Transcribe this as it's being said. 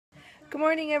Good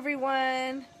morning,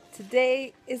 everyone.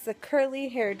 Today is a curly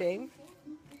hair day,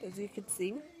 as you can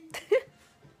see.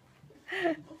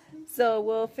 So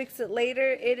we'll fix it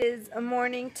later. It is a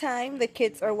morning time. The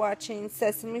kids are watching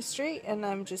Sesame Street and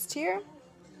I'm just here.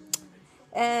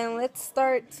 And let's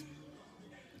start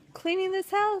cleaning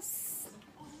this house.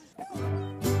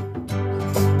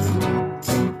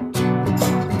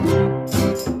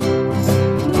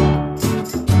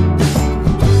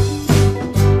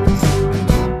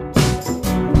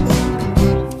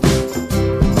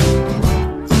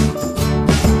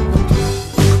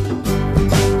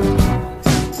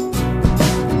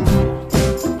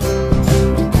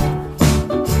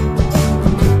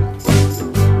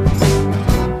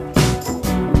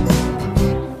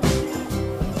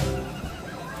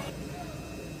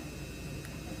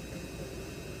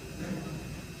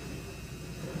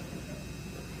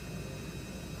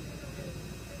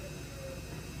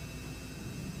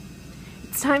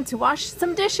 It's time to wash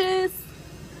some dishes.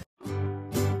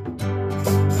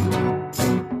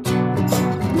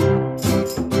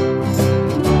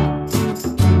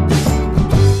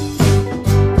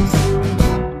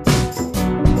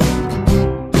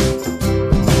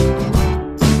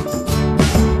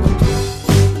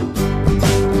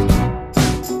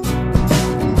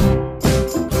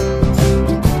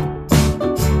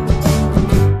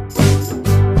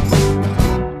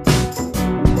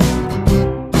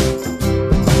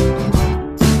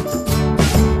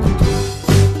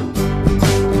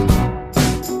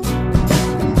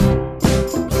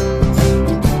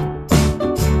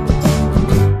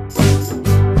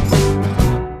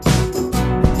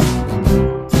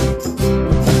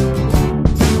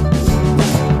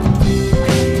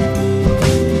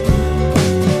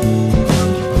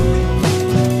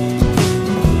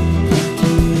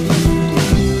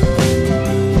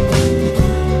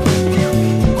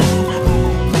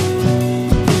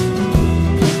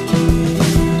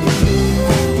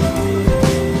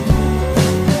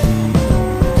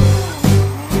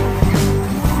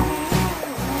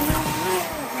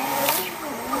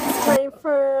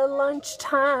 For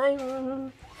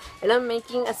lunchtime, and I'm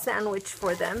making a sandwich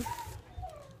for them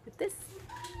with this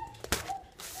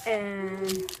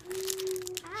and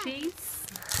cheese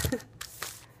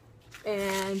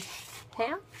and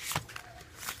ham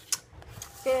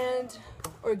and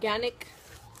organic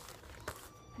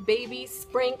baby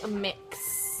spring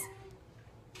mix,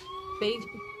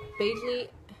 baby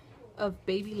of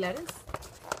baby lettuce.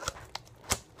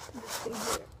 This thing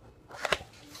here.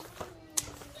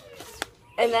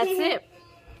 And that's it.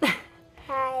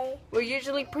 Hi. We're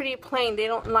usually pretty plain. They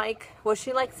don't like, well,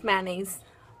 she likes mayonnaise,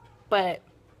 but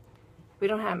we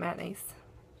don't have mayonnaise.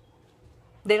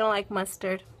 They don't like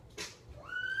mustard.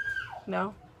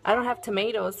 No. I don't have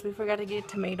tomatoes. We forgot to get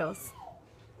tomatoes.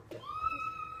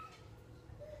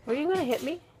 Are you going to hit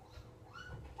me?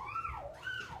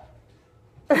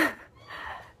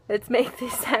 Let's make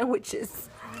these sandwiches.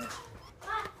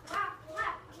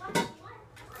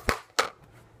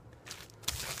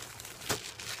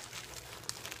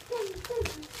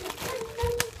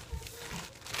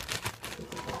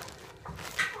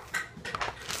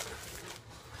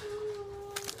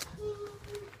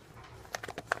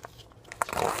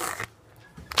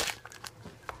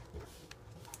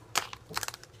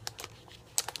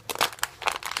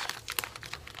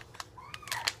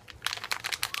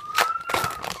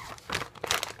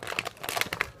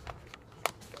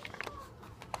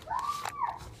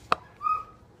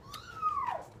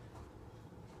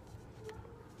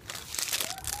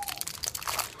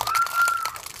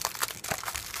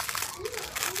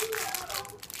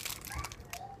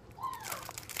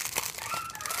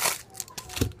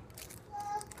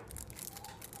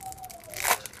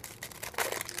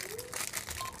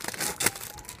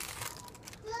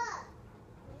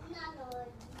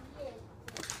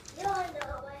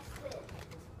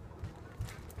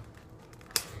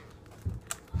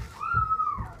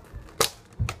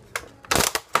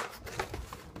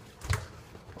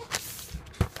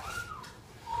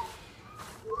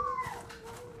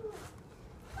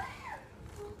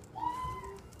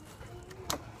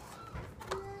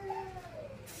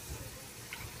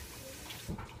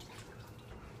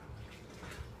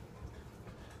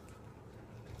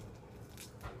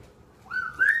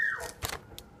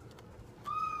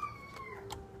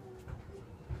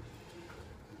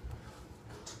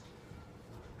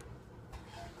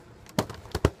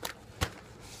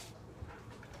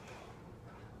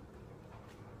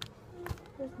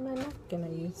 Where's my napkin I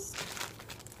used?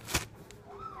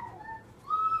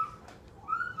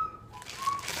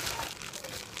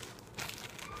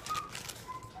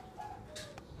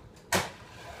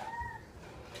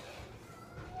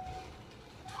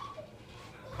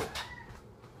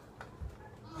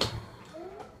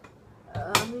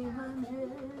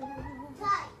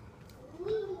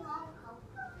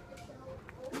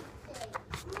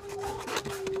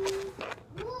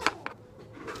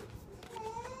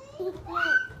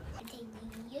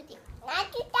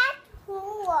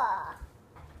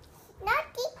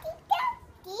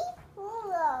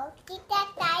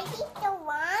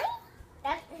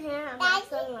 That's him.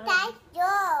 That's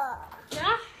yours.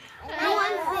 Yeah. Who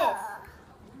wants this?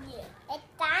 Yeah. It's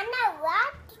kinda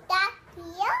rough. That's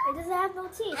here. It doesn't have no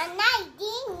teeth. And I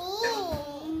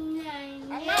didn't.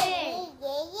 And I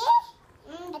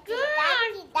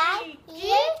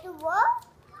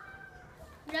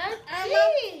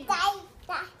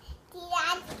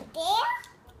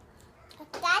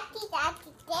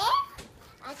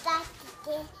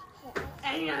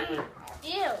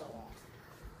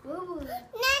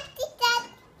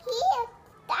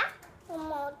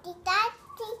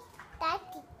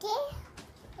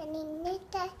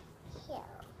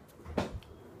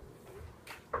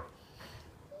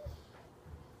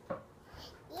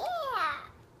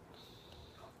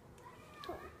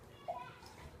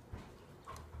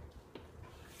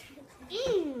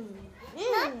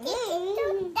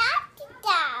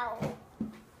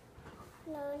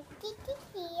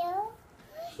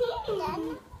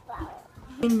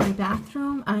In my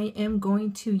bathroom, I am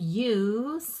going to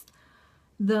use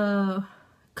the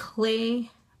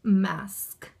clay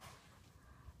mask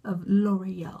of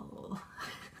L'Oreal.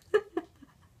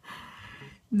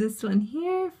 This one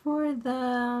here for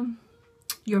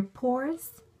your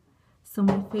pores. So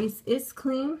my face is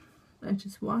clean. I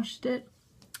just washed it,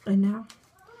 and now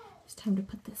it's time to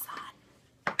put this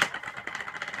on.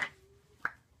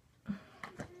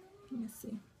 Let me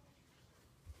see.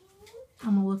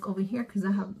 I'm gonna look over here because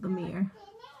I have the mirror.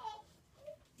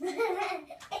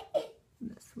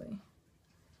 This way.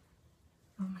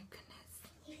 Oh my goodness.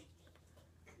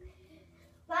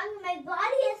 Mom, my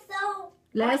body is so...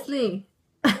 Leslie!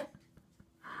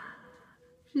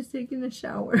 She's taking a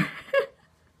shower.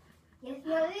 Yes,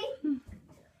 Mommy?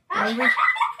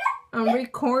 I'm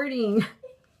recording.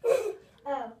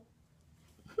 Oh.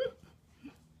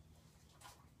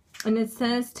 And it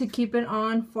says to keep it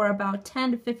on for about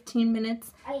 10 to 15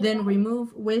 minutes, then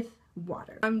remove with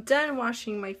water. I'm done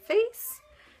washing my face.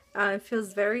 It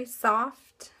feels very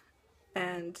soft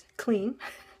and clean.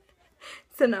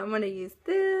 So now I'm going to use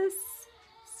this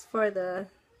for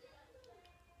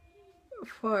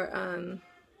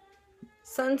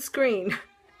sunscreen.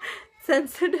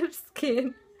 Sensitive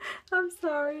skin. I'm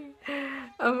sorry.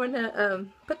 I'm gonna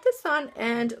put this on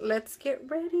and let's get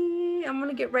ready. I'm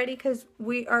gonna get ready because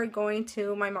we are going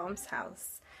to my mom's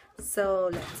house. So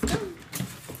let's go.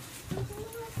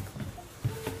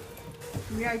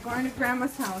 We are going to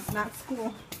grandma's house, not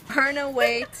school. On our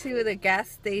way to the gas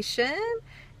station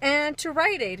and to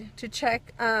Rite Aid to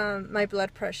check my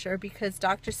blood pressure because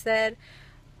doctor said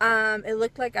it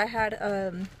looked like I had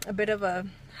a bit of a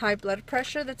high blood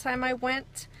pressure the time I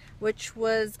went, which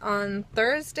was on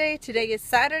Thursday. Today is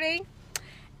Saturday,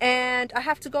 and I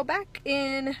have to go back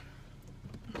in,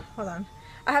 I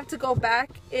have to go back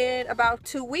in about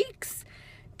 2 weeks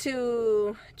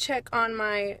to check on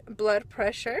my blood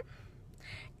pressure.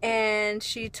 And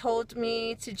she told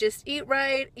me to just eat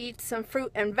right, eat some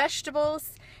fruit and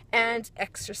vegetables, and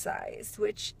exercise,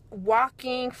 which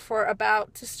walking for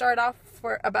to start off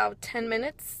for about 10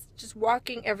 minutes, just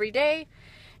walking every day.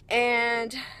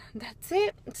 And that's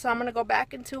it. So I'm gonna go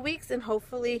back in 2 weeks and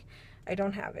hopefully I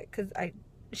don't have it because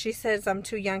she says I'm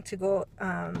too young to go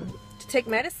to take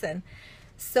medicine.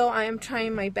 So I am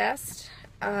trying my best.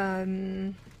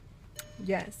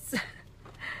 Yes.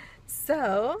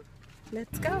 So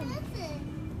let's go.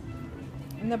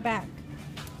 In the back.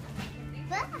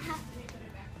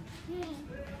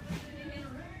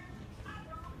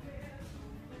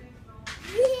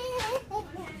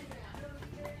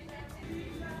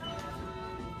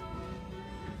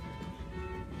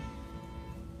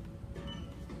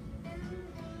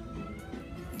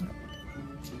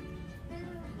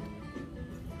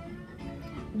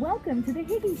 Welcome to the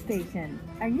Higgy Station.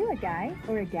 Are you a guy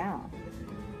or a gal?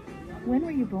 When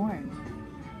were you born?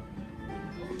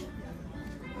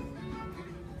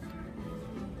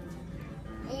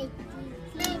 There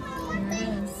it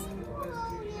is.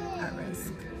 At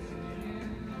risk.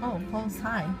 Oh, pulse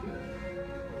high.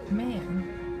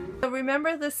 Man. So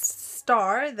remember this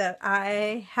star that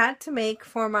I had to make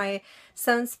for my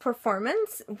son's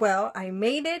performance? Well, I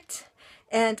made it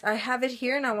and I have it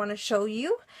here and I want to show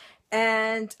you.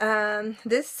 And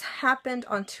this happened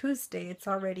on Tuesday. It's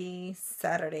already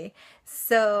Saturday.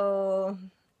 So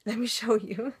let me show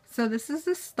you. So this is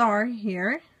the star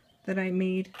here that I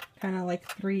made kind of like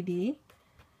 3D.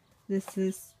 This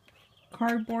is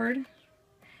cardboard.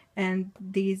 And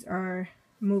these are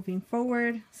moving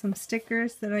forward. Some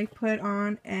stickers that I put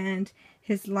on and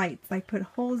his lights. I put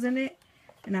holes in it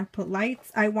and I put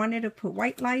lights. I wanted to put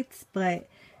white lights, but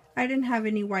I didn't have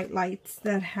any white lights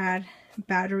that had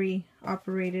battery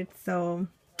operated, so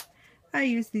I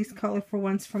used these colorful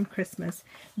ones from Christmas.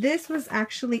 This was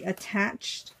actually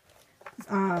attached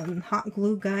hot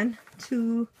glue gun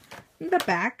to the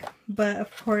back, but of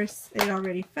course it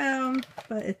already fell,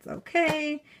 but it's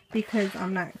okay because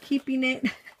I'm not keeping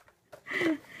it.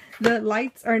 The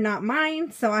lights are not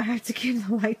mine, so I have to give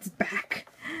the lights back.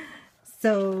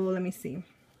 So let me see.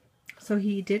 So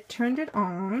he did turn it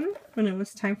on when it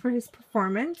was time for his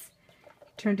performance.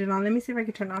 He turned it on. Let me see if I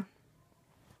can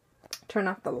turn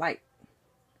off the light.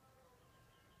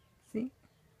 See?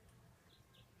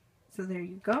 So there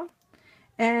you go.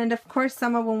 And of course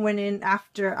some of them went in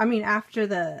after, after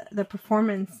the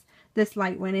performance, this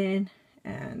light went in,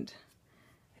 and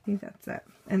I think that's it.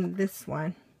 And this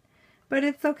one. But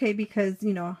it's okay because,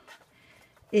 you know,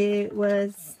 it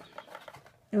was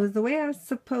the way I was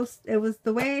supposed, it was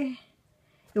the way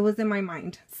it was in my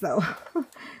mind. So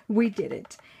we did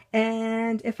it.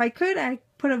 And if I could, I'd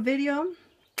put a video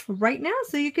right now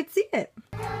so you could see it.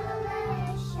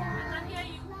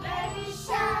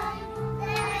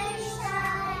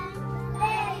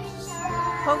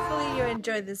 Hopefully you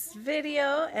enjoyed this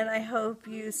video, and I hope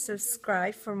you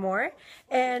subscribe for more,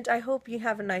 and I hope you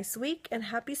have a nice week and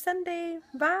happy Sunday.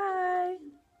 Bye!